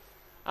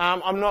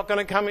 I'm not going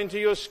to come into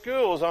your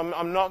schools.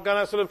 I'm not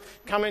going to sort of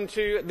come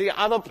into the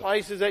other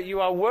places that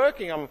you are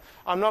working.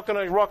 I'm not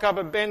going to rock up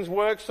at Ben's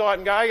work site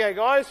and go, okay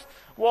guys,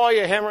 while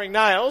you're hammering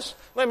nails,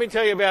 let me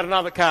tell you about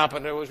another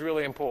carpenter who was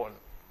really important.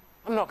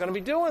 I'm not going to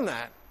be doing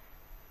that.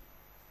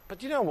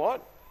 But you know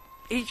what?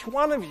 Each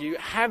one of you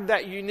have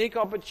that unique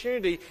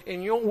opportunity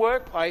in your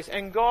workplace,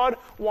 and God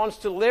wants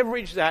to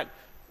leverage that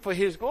for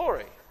His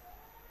glory.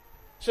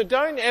 So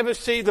don't ever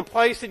see the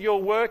place that you're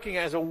working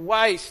as a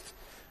waste,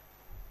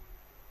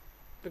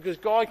 because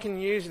God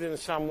can use it in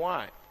some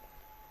way.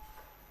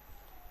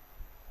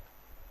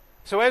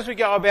 So as we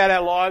go about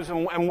our lives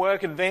and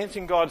work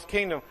advancing God's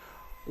kingdom,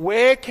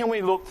 where can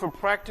we look for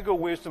practical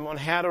wisdom on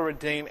how to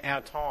redeem our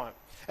time?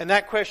 And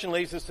that question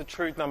leads us to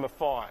truth number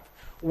 5.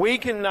 We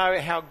can know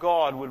how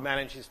God would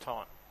manage His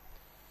time.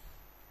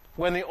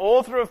 When the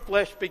author of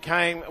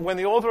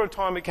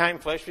time became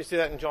flesh, we see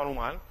that in John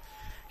 1,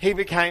 He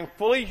became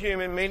fully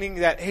human, meaning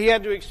that He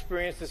had to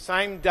experience the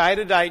same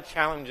day-to-day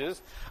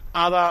challenges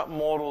other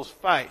mortals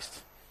faced.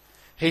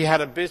 He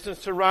had a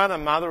business to run, a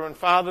mother and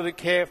father to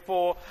care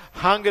for,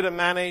 hunger to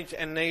manage,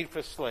 and need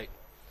for sleep.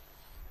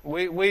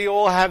 We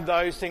all have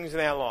those things in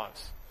our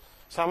lives.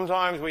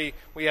 Sometimes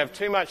we have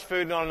too much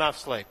food, not enough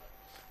sleep.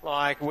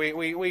 Like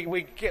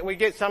we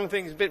get some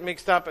things a bit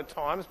mixed up at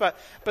times, but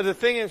the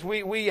thing is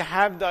we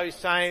have those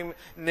same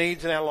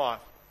needs in our life.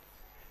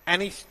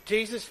 And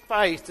Jesus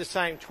faced the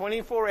same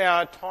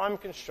 24-hour time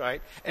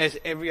constraint as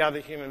every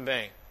other human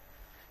being.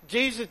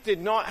 Jesus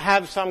did not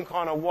have some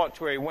kind of watch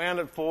where He wound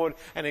it forward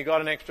and He got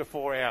an extra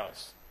 4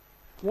 hours.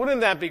 Wouldn't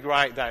that be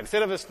great though?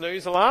 Instead of a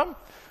snooze alarm,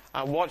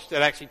 a watch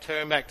that actually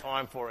turned back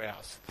time 4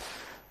 hours.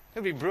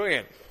 It'd be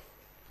brilliant.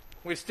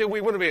 We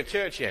wouldn't be at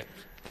church yet,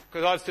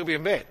 because I'd still be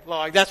in bed.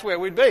 Like, that's where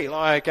we'd be.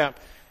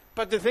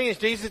 But the thing is,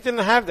 Jesus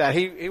didn't have that.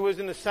 He was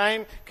in the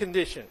same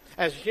condition.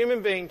 As a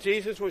human being,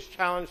 Jesus was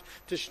challenged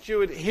to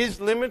steward His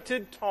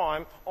limited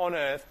time on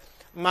earth,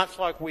 much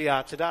like we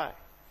are today.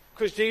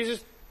 Because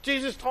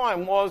Jesus'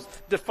 time was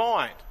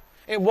defined.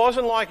 It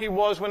wasn't like He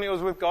was when He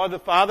was with God the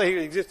Father. He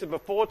existed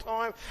before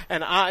time,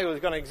 and He was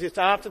going to exist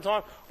after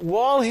time.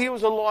 While He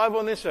was alive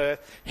on this earth,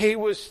 He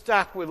was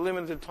stuck with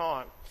limited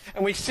time.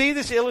 And we see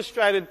this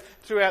illustrated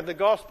throughout the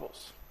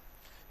Gospels.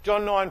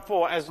 John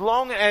 9:4, as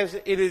long as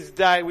it is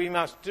day, we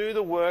must do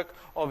the work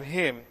of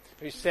Him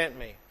who sent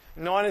me.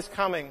 Night is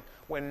coming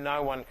when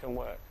no one can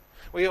work.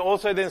 We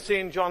also then see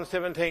in John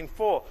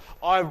 17:4,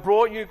 I have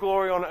brought you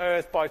glory on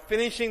earth by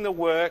finishing the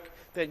work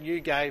that you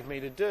gave me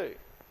to do.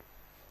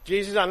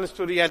 Jesus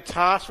understood He had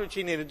tasks which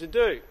He needed to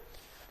do.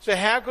 So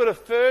how could a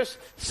first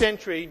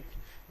century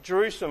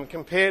Jerusalem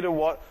compare to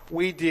what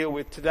we deal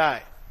with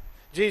today?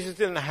 Jesus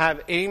didn't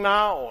have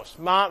email or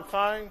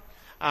smartphone.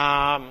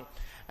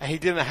 He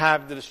didn't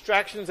have the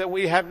distractions that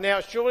we have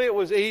now. Surely it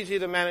was easier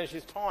to manage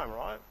His time,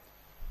 right?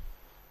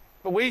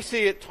 But we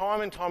see it time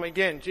and time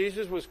again.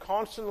 Jesus was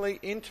constantly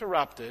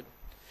interrupted.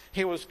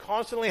 He was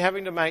constantly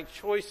having to make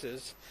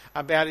choices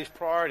about His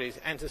priorities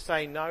and to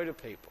say no to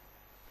people.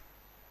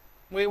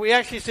 We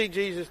actually see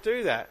Jesus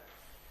do that.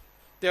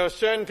 There were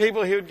certain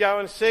people He would go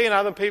and see, and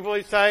other people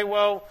He'd say,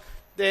 well,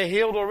 they're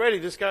healed already,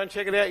 just go and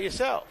check it out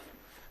yourself.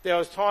 There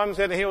was times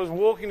that He was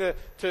walking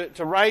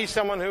to raise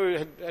someone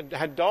who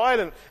had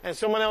died, and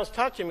someone else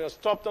touched Him. He was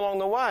stopped along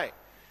the way.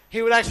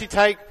 He would actually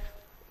take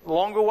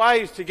longer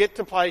ways to get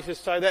to places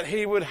so that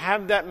He would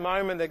have that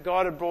moment that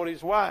God had brought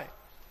His way.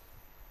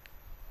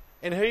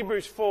 In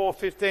Hebrews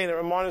 4:15, it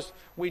reminds us,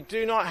 we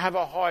do not have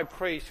a high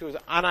priest who is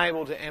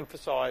unable to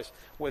empathise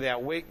with our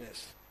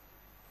weakness.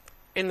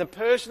 In the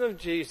person of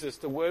Jesus,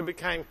 the Word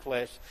became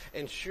flesh,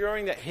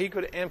 ensuring that He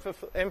could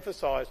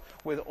empathise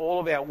with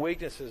all of our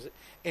weaknesses,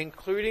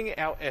 including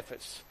our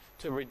efforts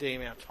to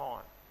redeem our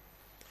time.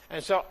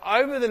 And so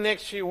over the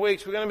next few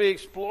weeks, we're going to be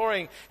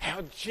exploring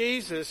how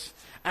Jesus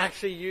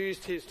actually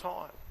used His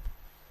time.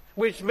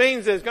 Which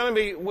means we're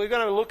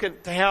going to look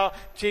at how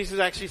Jesus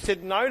actually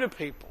said no to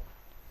people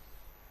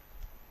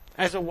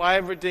as a way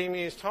of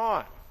redeeming His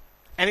time.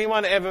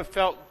 Anyone ever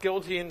felt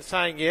guilty in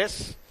saying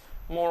yes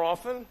more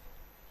often?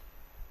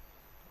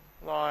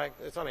 Like,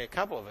 there's only a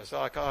couple of us.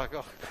 Like,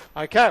 oh,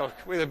 okay,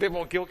 with a bit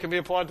more guilt can be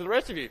applied to the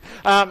rest of you.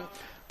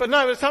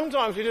 But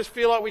sometimes we just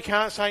feel like we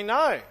can't say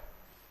no.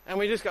 And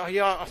we just go,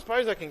 yeah, I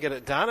suppose I can get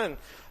it done, and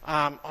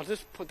I'll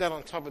just put that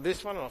on top of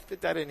this one, and I'll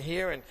fit that in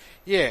here, and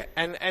yeah.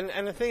 And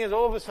the thing is,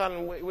 all of a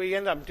sudden, we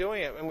end up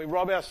doing it, and we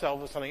rob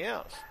ourselves of something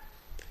else.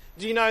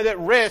 Do you know that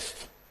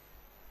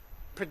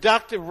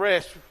productive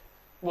rest,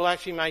 will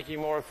actually make you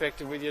more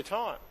effective with your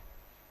time?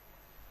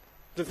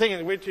 The thing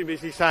is, we're too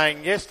busy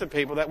saying yes to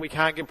people that we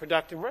can't get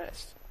productive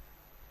rest.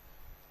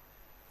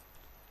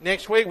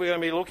 Next week, we're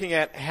going to be looking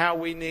at how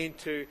we need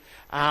to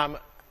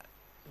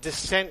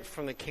dissent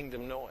from the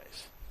kingdom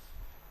noise.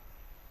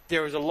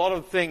 There is a lot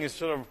of things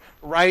sort of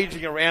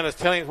raging around us,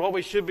 telling us what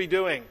we should be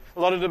doing. A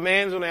lot of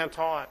demands on our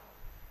time.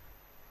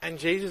 And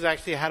Jesus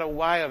actually had a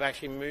way of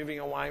actually moving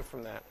away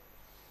from that.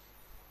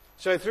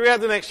 So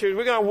throughout the next series,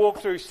 we're going to walk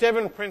through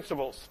 7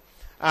 principles.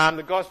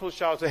 The Gospels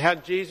show us how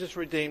Jesus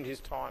redeemed His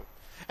time.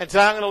 And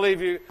today I'm going to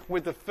leave you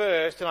with the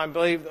first, and I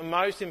believe the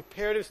most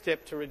imperative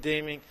step to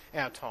redeeming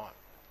our time.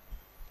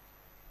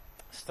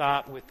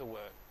 Start with the Word.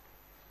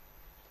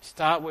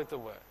 Start with the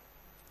Word.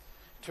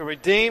 To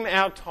redeem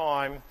our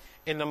time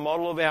in the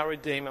model of our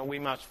Redeemer, we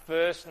must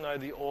first know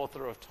the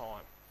author of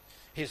time,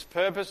 his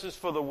purposes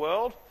for the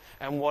world,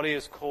 and what he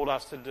has called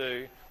us to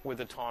do with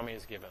the time he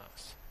has given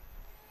us.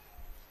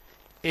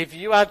 If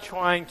you are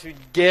trying to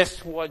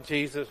guess what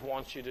Jesus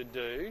wants you to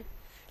do,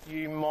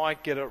 you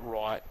might get it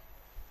right.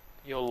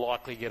 You'll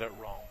likely get it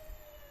wrong.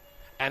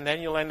 And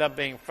then you'll end up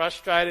being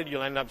frustrated,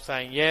 you'll end up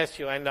saying yes,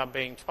 you'll end up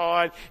being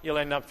tired, you'll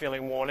end up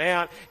feeling worn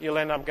out, you'll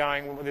end up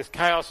going, well, this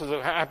chaos is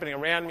happening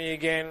around me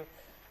again.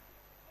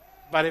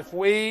 But if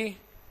we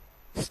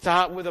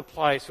start with a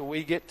place where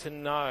we get to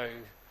know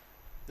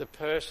the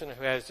person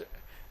who has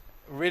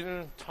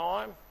written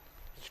time,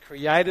 has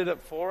created it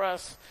for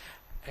us,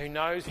 who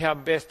knows how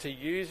best to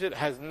use it,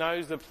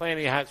 knows the plan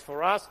he has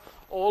for us,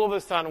 all of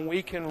a sudden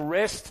we can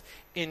rest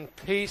in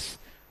peace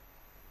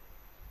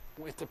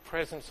with the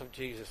presence of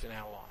Jesus in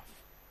our life.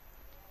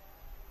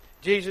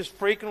 Jesus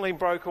frequently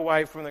broke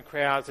away from the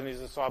crowds and his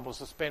disciples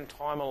to spend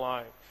time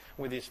alone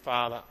with his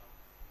Father.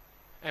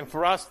 And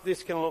for us,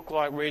 this can look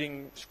like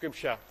reading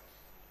Scripture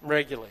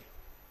regularly.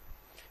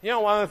 You know,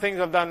 one of the things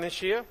I've done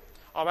this year,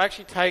 I've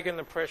actually taken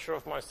the pressure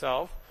off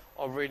myself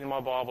of reading my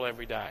Bible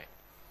every day.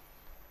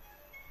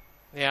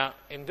 Now,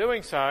 in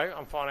doing so,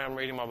 I'm finding I'm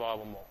reading my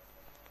Bible more.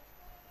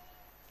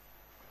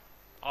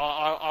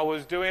 I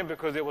was doing it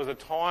because it was a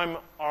time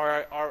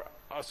or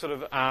a sort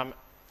of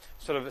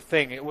a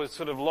thing. It was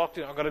sort of locked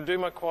in. I've got to do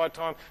my quiet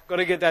time. Got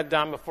to get that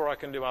done before I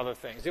can do other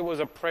things. It was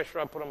a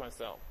pressure I put on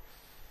myself.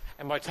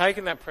 And by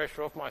taking that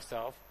pressure off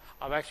myself,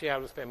 I've actually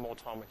able to spend more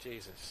time with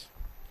Jesus.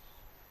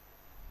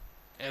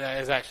 And it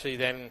has actually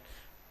then,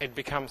 it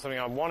becomes something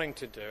I'm wanting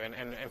to do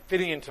and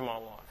fitting into my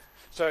life.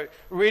 So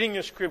reading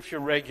your Scripture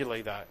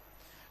regularly though,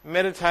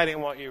 meditating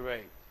what you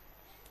read,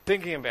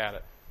 thinking about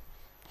it,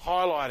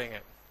 highlighting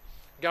it,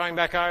 going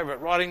back over it,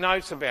 writing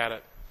notes about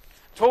it,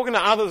 talking to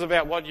others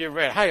about what you've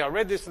read. Hey, I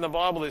read this in the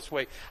Bible this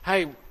week.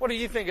 Hey, what do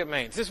you think it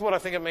means? This is what I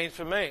think it means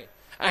for me.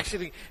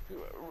 Actually,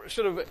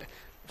 sort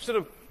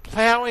of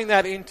ploughing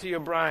that into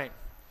your brain.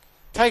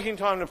 Taking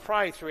time to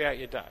pray throughout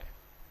your day.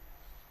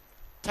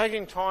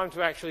 Taking time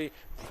to actually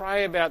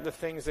pray about the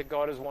things that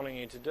God is wanting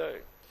you to do.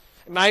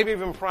 Maybe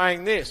even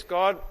praying this: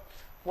 God,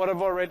 what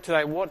have I read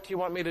today? What do you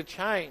want me to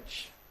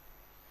change?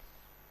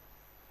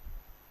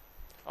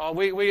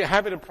 We're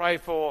happy to pray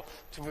for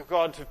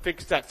God to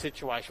fix that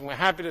situation. We're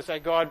happy to say,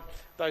 God,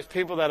 those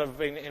people that have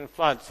been in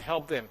floods,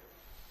 help them.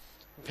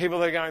 People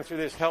that are going through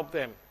this, help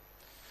them.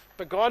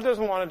 But God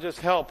doesn't want to just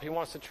help. He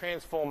wants to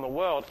transform the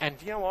world. And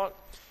you know what?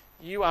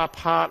 You are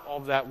part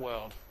of that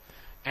world.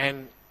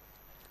 And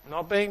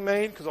not being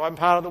mean, because I'm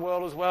part of the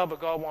world as well, but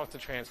God wants to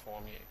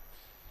transform you.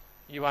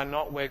 You are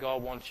not where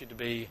God wants you to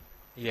be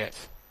yet.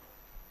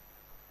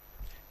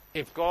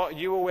 If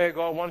you were where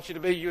God wants you to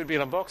be, you would be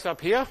in a box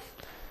up here,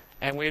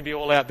 and we'd be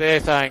all out there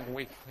saying,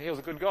 he was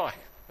a good guy,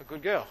 a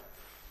good girl.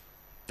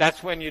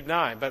 That's when you'd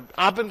know. But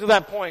up until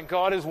that point,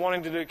 God is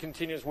wanting to do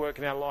continuous work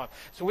in our life.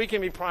 So we can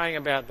be praying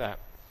about that.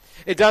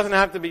 It doesn't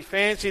have to be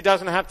fancy. It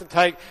doesn't have to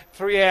take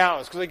 3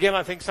 hours. Because again,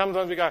 I think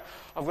sometimes we go,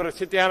 I've got to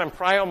sit down and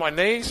pray on my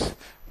knees.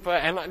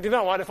 And do you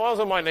know what? If I was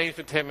on my knees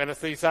for 10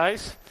 minutes these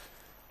days,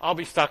 I'll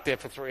be stuck there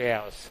for 3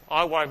 hours.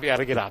 I won't be able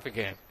to get up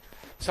again.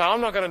 So I'm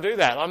not going to do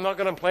that. I'm not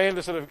going to plan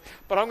to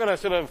but I'm going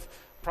to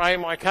pray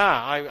in my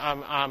car.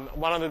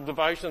 One of the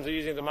devotions I'm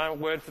using at the moment,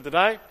 word for the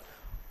day,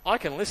 I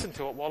can listen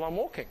to it while I'm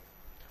walking.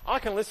 I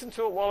can listen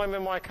to it while I'm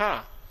in my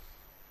car.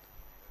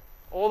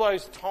 All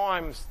those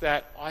times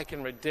that I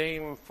can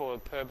redeem for the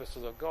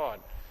purposes of God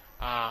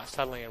are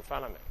suddenly in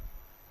front of me.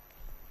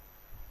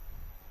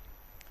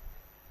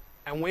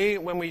 And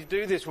when we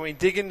do this, when we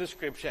dig into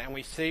Scripture and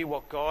we see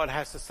what God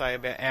has to say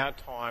about our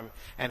time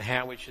and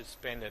how we should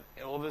spend it,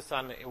 all of a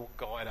sudden it will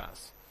guide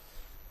us.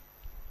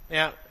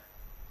 Now,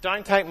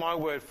 don't take my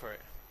word for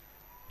it.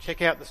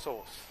 Check out the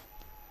source.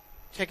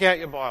 Check out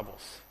your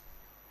Bibles.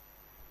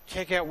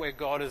 Check out where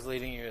God is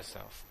leading you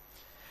yourself.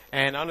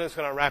 And I'm just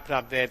going to wrap it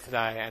up there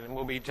today, and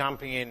we'll be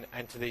jumping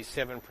into these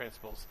 7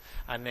 principles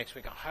next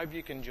week. I hope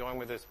you can join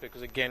with us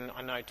because, again,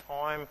 I know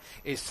time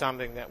is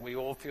something that we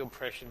all feel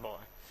pressured by.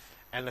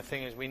 And the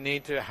thing is, we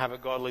need to have a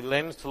godly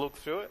lens to look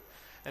through it,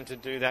 and to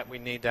do that, we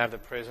need to have the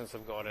presence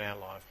of God in our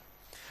life.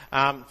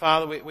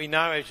 Father, we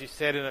know, as you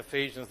said in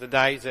Ephesians, the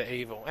days are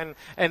evil.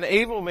 And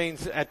evil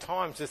means, at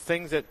times, the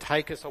things that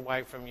take us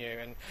away from you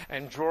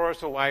and draw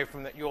us away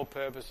from your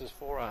purposes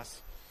for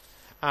us.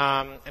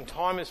 And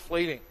time is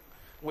fleeting.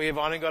 We have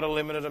only got a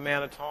limited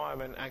amount of time,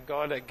 and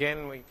God,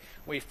 again,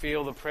 we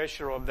feel the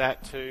pressure of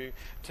that to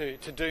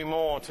do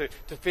more, to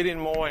fit in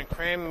more and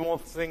cram more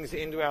things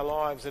into our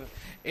lives, and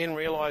in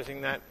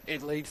realising that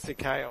it leads to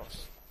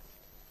chaos.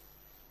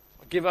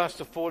 Give us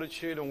the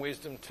fortitude and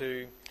wisdom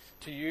to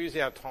use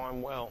our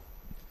time well,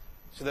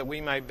 so that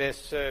we may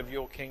best serve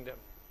your kingdom.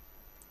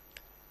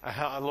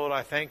 Lord,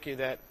 I thank you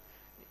that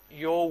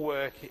your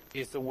work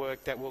is the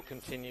work that will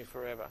continue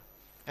forever.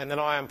 and that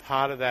I am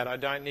part of that. I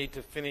don't need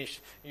to finish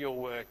your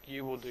work.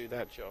 You will do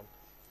that job.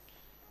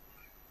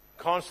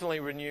 Constantly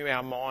renew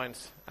our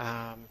minds,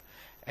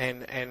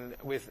 and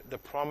with the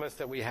promise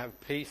that we have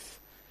peace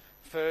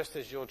first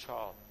as your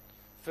child,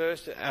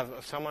 first as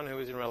someone who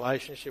is in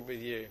relationship with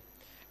you,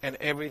 and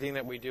everything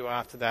that we do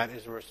after that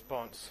is a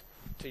response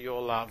to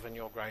your love and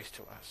your grace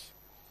to us.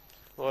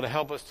 Lord,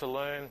 help us to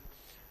learn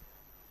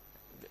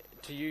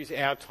to use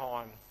our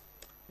time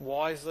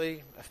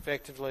wisely,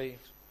 effectively,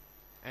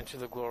 and to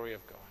the glory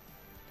of God.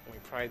 And we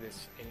pray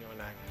this in your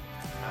name.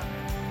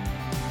 Amen.